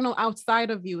external outside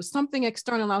of you, something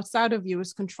external outside of you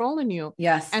is controlling you.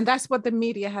 Yes. And that's what the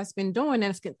media has been doing,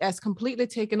 and has completely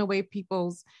taken away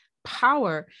people's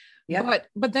power. Yep.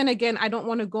 But then again, I don't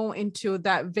want to go into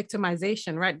that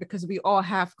victimization, right? Because we all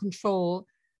have control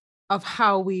of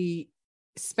how we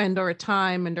spend our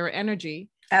time and our energy.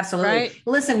 Absolutely. Right?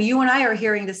 Listen, you and I are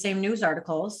hearing the same news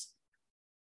articles.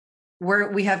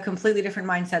 we have completely different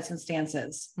mindsets and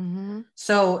stances. Mm-hmm.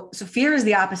 So fear is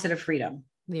the opposite of freedom.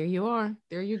 There you are.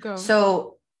 There you go.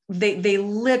 So they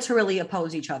literally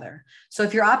oppose each other. So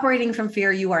if you're operating from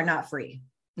fear, you are not free.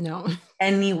 No.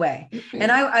 Anyway.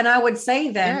 And I would say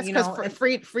then, yes,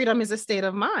 freedom is a state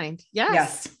of mind.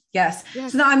 Yes. Yes.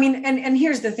 So no, I mean, and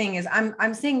here's the thing is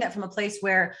I'm saying that from a place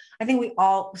where I think we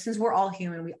all, since we're all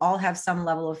human, we all have some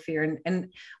level of fear,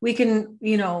 and we can,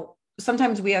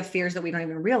 sometimes we have fears that we don't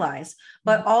even realize,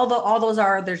 but all those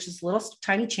are, there's just little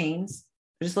tiny chains.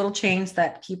 There's little chains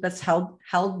that keep us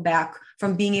held back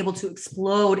from being able to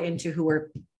explode into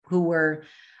who we're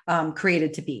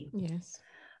created to be. Yes.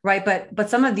 Right. But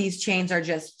some of these chains are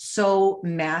just so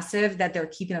massive that they're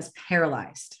keeping us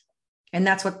paralyzed. And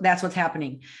that's what's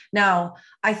happening. Now,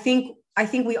 I think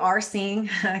we are seeing,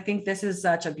 I think this is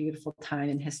such a beautiful time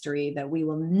in history that we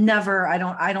will never, I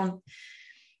don't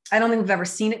think we've ever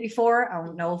seen it before. I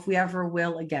don't know if we ever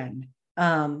will again.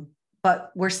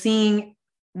 But we're seeing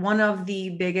one of the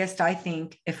biggest, I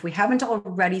think, if we haven't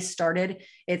already started,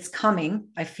 it's coming.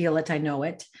 I feel it. I know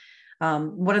it.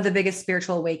 One of the biggest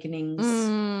spiritual awakenings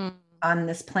on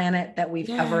this planet that we've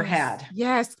ever had.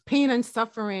 Yes. Pain and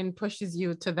suffering pushes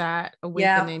you to that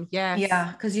awakening. Yeah.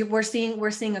 Yeah. Cause we're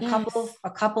seeing a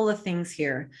couple of things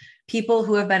here. People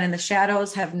who have been in the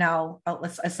shadows have now,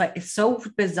 it's so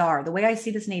bizarre. The way I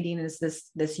see this, Nadine, is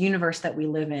this universe that we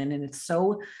live in. And it's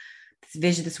so,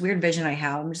 this weird vision I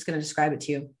have, I'm just going to describe it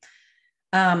to you.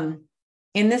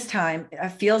 In this time, it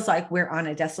feels like we're on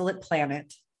a desolate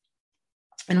planet.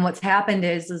 And what's happened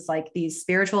is like these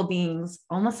spiritual beings,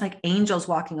 almost like angels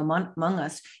walking among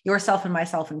us, yourself and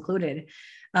myself included.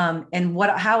 And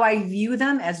how I view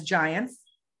them as giants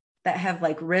that have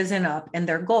like risen up, and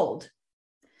they're gold.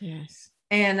 Yes.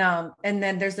 And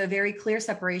then there's a very clear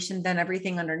separation. Then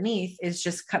everything underneath is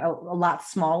just kind of a lot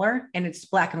smaller, and it's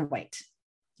black and white.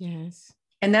 Yes.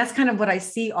 And that's kind of what I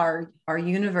see our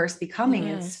universe becoming.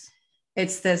 Yes.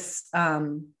 It's this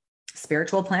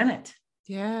spiritual planet.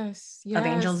 Yes. Of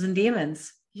angels and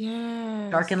demons.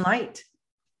 Yes. Dark and light.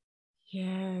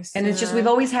 Yes. And it's just, we've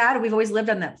always lived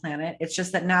on that planet. It's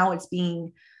just that now it's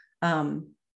being,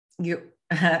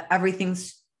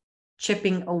 everything's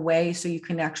chipping away, so you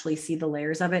can actually see the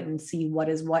layers of it and see what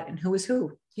is what and who is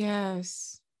who.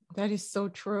 Yes. That is so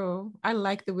true. I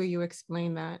like the way you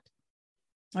explain that.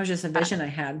 It was just a vision I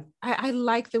had. I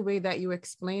like the way that you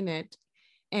explain it.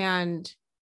 And,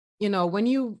 when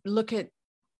you look at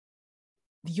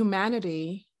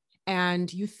humanity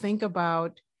and you think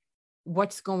about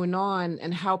what's going on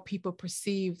and how people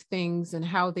perceive things and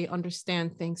how they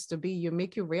understand things to be, you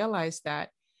realize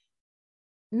that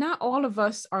not all of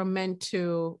us are meant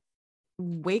to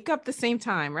wake up the same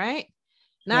time, right?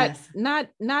 Not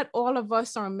all of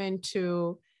us are meant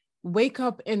to wake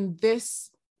up in this,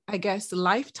 I guess,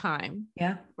 lifetime.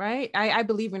 Yeah. Right. I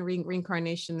believe in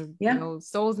reincarnation. Yeah.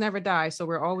 Souls never die. So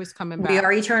we're always coming back. We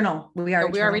are eternal. We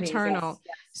are eternal.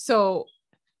 Yes. So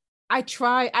I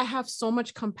have so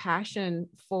much compassion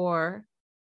for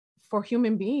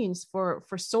human beings,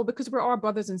 because we're all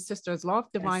brothers and sisters, law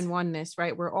of divine oneness,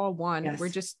 right? We're all one. Yes.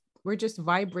 We're just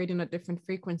vibrating a different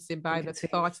frequency by the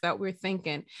thoughts that we're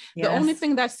thinking. Yes. The only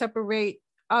thing that separates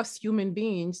us human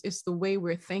beings is the way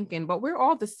we're thinking, but we're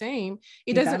all the same.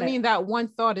 It doesn't mean that one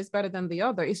thought is better than the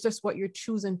other. It's just what you're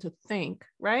choosing to think,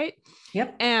 right?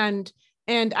 Yep. And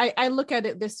I look at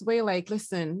it this way, like,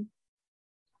 listen,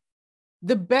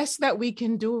 the best that we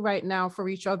can do right now for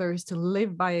each other is to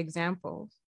live by example,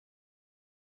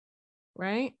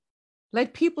 right?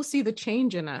 Let people see the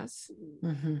change in us.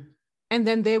 Mm-hmm. And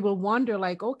then they will wonder,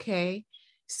 like, okay,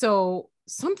 so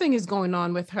something is going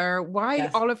on with her.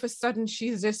 Why all of a sudden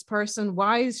she's this person?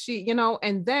 Why is she,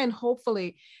 and then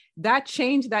hopefully that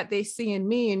change that they see in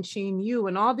me and she in you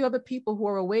and all the other people who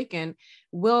are awakened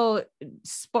will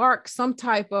spark some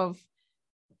type of,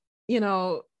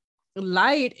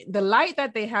 light, the light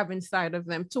that they have inside of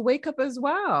them to wake up as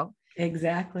well.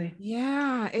 Exactly.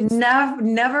 Yeah. It's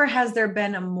never has there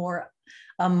been a more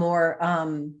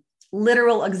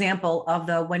literal example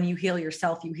of when you heal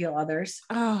yourself, you heal others.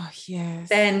 Oh, yes.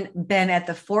 Been at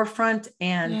the forefront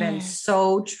and been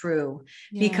so true,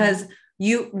 because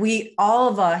we, all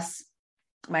of us,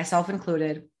 myself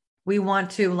included, we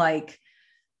want to, like,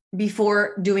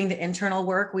 before doing the internal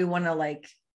work, we want to, like,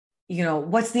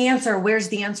 what's the answer? Where's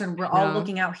the answer? And we're all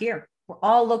looking out here. We're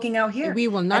all looking out here. We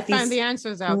will not find the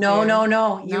answers out there. No.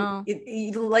 No.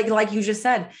 Like you just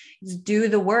said, do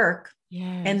the work.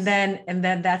 Yes. And then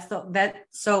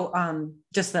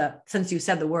since you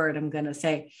said the word, I'm going to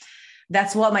say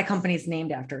that's what my company is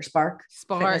named after. Spark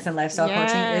Fitness and Lifestyle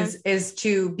Coaching is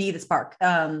to be the spark.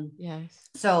 Yes.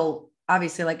 So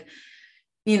obviously, like,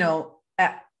 you know,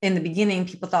 in the beginning,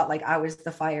 people thought like I was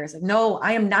the fire. It's like, no,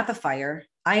 I am not the fire.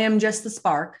 I am just the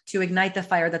spark to ignite the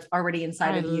fire that's already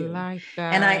inside of you. Like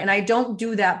that. And I don't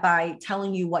do that by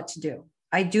telling you what to do.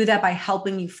 I do that by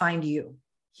helping you find you.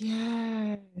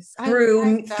 Yes.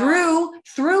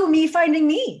 Through me finding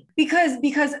me. Because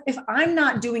if I'm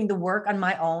not doing the work on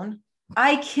my own,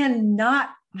 I cannot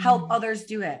help others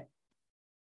do it.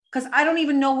 Because I don't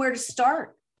even know where to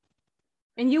start.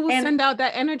 And you will send out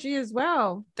that energy as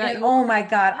well. Oh my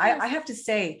God. Yes. I have to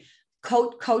say,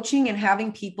 coaching and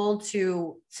having people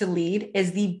to lead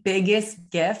is the biggest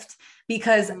gift,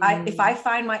 because if I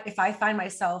find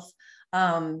myself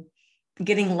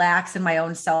getting lax in my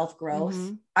own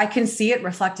self-growth, I can see it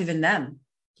reflective in them.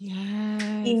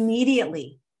 Yes.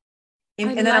 Immediately.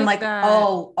 And then I'm like,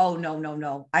 oh,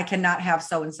 no. I cannot have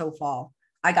so-and-so fall.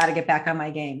 I got to get back on my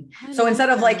game. So instead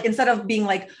of being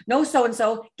like, no,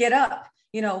 so-and-so, get up,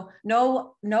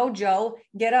 no, Joe,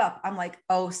 get up. I'm like,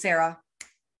 oh, Sarah,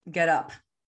 get up.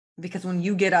 Because when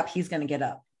you get up, he's going to get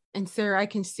up. And Sarah, I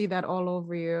can see that all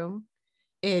over you.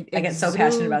 I get so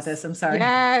passionate about this. I'm sorry.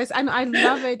 Yes. I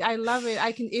love it. I love it.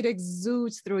 It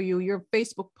exudes through you, your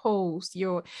Facebook posts,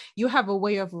 you have a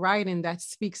way of writing that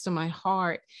speaks to my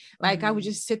heart. Like I would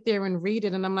just sit there and read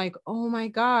it and I'm like, oh my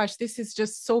gosh, this is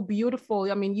just so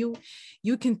beautiful. I mean,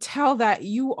 you can tell that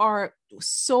you are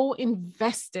so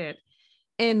invested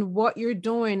in what you're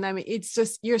doing. I mean, it's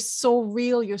just, you're so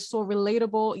real. You're so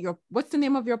relatable. What's the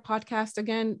name of your podcast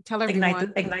again? Tell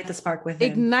everyone. Ignite the Spark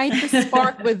Within. Ignite the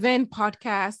Spark Within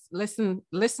podcast.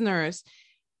 Listeners,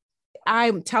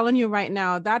 I'm telling you right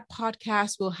now, that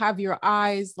podcast will have your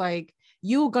eyes like,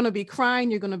 you're going to be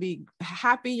crying. You're going to be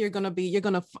happy. You're going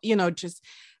to, just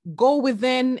go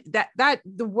within that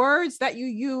the words that you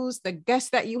use, the guests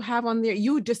that you have on there,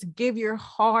 you just give your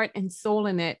heart and soul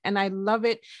in it. And I love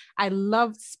it. I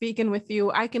love speaking with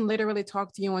you. I can literally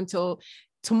talk to you until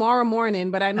tomorrow morning,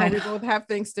 but I know we both have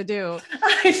things to do.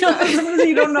 I know.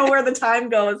 You don't know where the time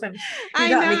goes, and you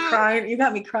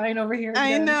got me crying over here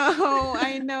again.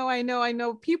 I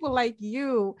know. People like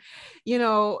you,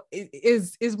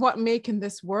 is what making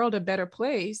this world a better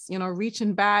place,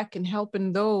 reaching back and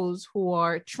helping those who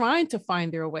are trying to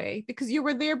find their way, because you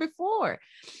were there before.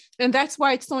 And that's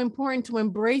why it's so important to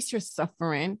embrace your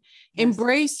suffering,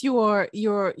 embrace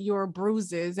your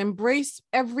bruises, embrace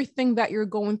everything that you're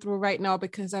going through right now,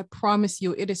 because I promise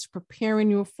you, it is preparing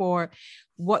you for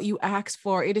what you asked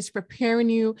for. It is preparing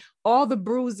you, all the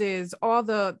bruises, all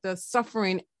the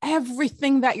suffering,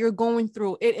 everything that you're going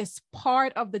through. It is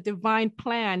part of the divine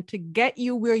plan to get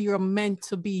you where you're meant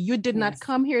to be. You did not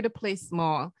come here to play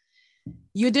small.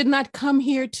 You did not come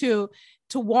here to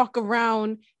walk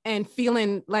around and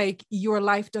feeling like your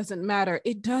life doesn't matter.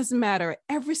 It does matter.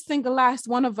 Every single last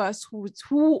one of us who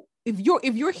if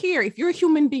you're here, if you're a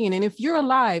human being, and if you're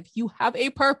alive, you have a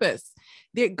purpose.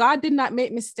 God did not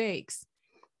make mistakes.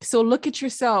 So look at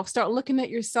yourself, start looking at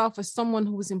yourself as someone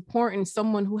who is important,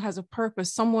 someone who has a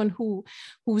purpose, someone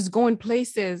who's going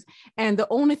places. And the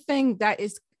only thing that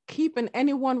is keeping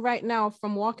anyone right now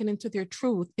from walking into their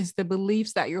truth is the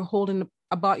beliefs that you're holding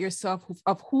about yourself,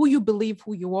 of who you believe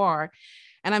who you are.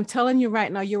 And I'm telling you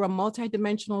right now, you're a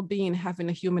multidimensional being having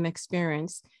a human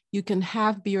experience. You can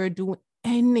have, be, or do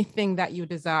anything that you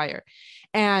desire.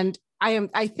 And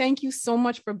I thank you so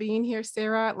much for being here,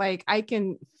 Sarah. Like, I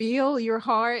can feel your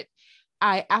heart.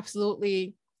 I'm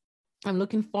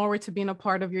looking forward to being a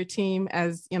part of your team.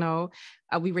 As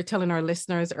we were telling our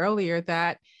listeners earlier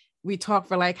that we talked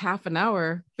for like half an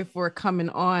hour before coming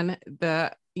on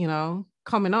the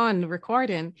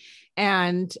recording.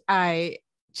 And I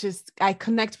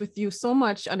connect with you so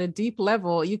much on a deep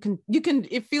level.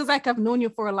 It feels like I've known you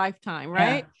for a lifetime,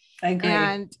 right? Yeah, I agree.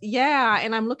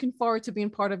 And I'm looking forward to being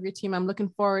part of your team. I'm looking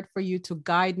forward for you to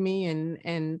guide me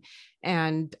and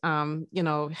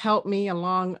help me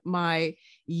along my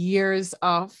years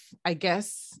of, I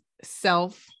guess,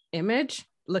 self-image,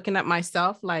 looking at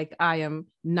myself like I am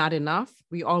not enough.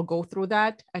 We all go through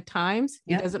that at times.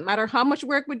 Yep. It doesn't matter how much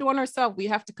work we do on ourselves. We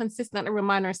have to consistently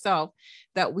remind ourselves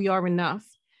that we are enough.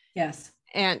 Yes.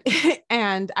 And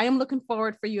I am looking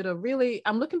forward for you to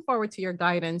I'm looking forward to your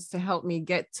guidance to help me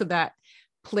get to that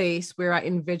place where I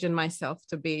envision myself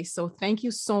to be. So thank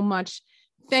you so much.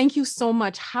 Thank you so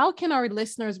much. How can our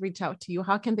listeners reach out to you?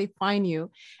 How can they find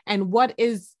you? And what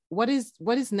is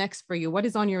next for you? What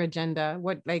is on your agenda?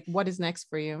 What is next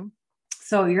for you?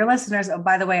 So your listeners, oh,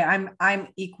 by the way, I'm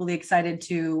equally excited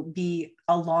to be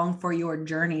along for your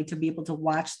journey, to be able to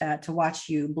watch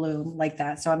you bloom like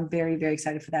that. So I'm very, very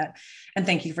excited for that. And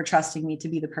thank you for trusting me to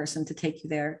be the person to take you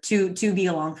there, to be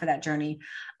along for that journey.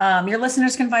 Your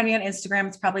listeners can find me on Instagram.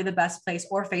 It's probably the best place,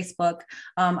 or Facebook.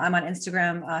 I'm on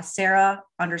Instagram,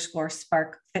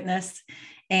 Sarah_Spark Fitness,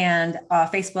 and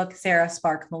Facebook, Sarah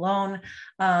Spark Malone.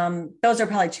 Those are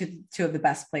probably two of the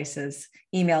best places.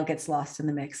 Email gets lost in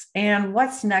the mix. And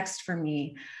what's next for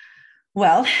me?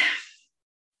 Well,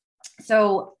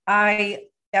 so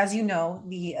as you know,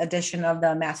 the addition of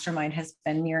the mastermind has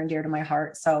been near and dear to my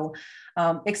heart. So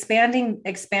expanding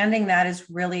that is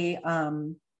really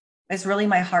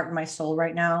my heart and my soul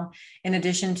right now, in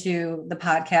addition to the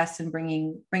podcast and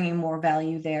bringing more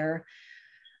value there,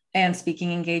 and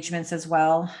speaking engagements as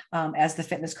well, as the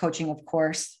fitness coaching, of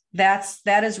course.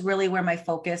 That is really where my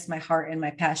focus, my heart, and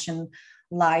my passion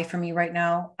lie for me right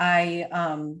now. I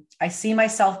see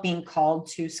myself being called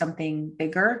to something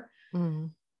bigger,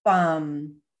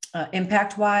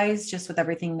 impact wise, just with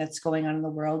everything that's going on in the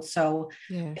world. So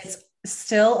It's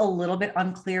still a little bit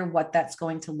unclear what that's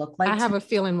going to look like. I have a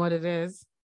feeling what it is.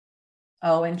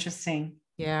 Oh, interesting.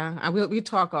 Yeah, we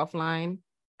talk offline.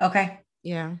 Okay.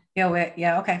 Yeah.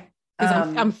 Yeah. Okay.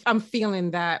 Because I'm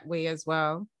feeling that way as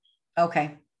well.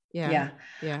 Okay. Yeah.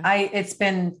 It's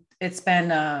been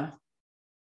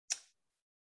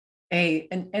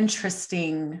an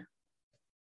interesting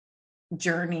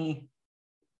journey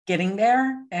getting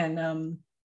there, and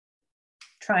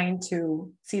trying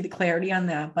to see the clarity on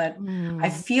that, but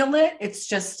I feel it's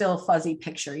just still a fuzzy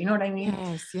picture. You know what I mean?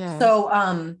 Yes. So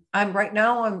I'm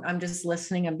just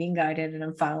listening, I'm being guided, and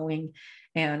I'm following,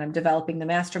 and I'm developing the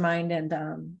mastermind, and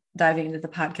diving into the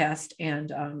podcast,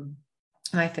 and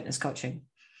my fitness coaching.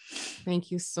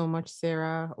 Thank you so much,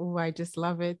 Sarah. Oh, I just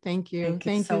love it. Thank you.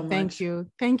 Thank you.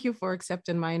 Thank you for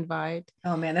accepting my invite.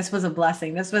 Oh man, this was a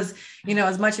blessing. This was,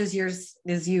 as much as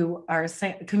you are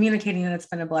communicating, that it's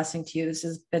been a blessing to you, this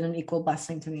has been an equal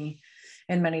blessing to me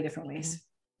in many different ways.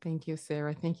 Thank you,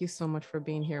 Sarah. Thank you so much for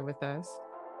being here with us.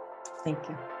 Thank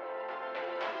you.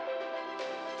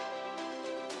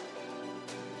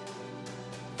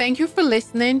 Thank you for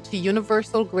listening to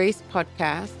Universal Grace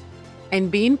Podcast and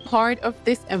being part of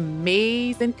this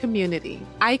amazing community.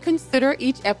 I consider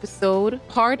each episode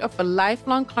part of a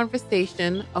lifelong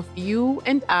conversation of you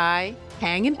and I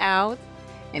hanging out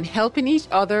and helping each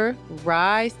other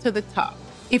rise to the top.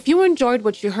 If you enjoyed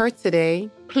what you heard today,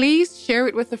 please share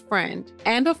it with a friend.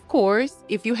 And of course,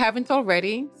 if you haven't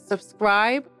already,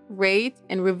 subscribe, rate,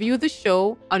 and review the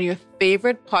show on your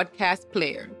favorite podcast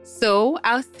player. So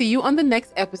I'll see you on the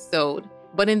next episode.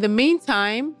 But in the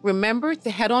meantime, remember to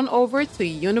head on over to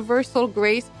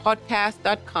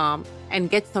universalgracepodcast.com and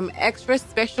get some extra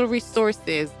special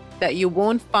resources that you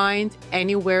won't find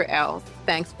anywhere else.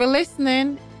 Thanks for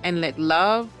listening, and let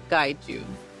love guide you.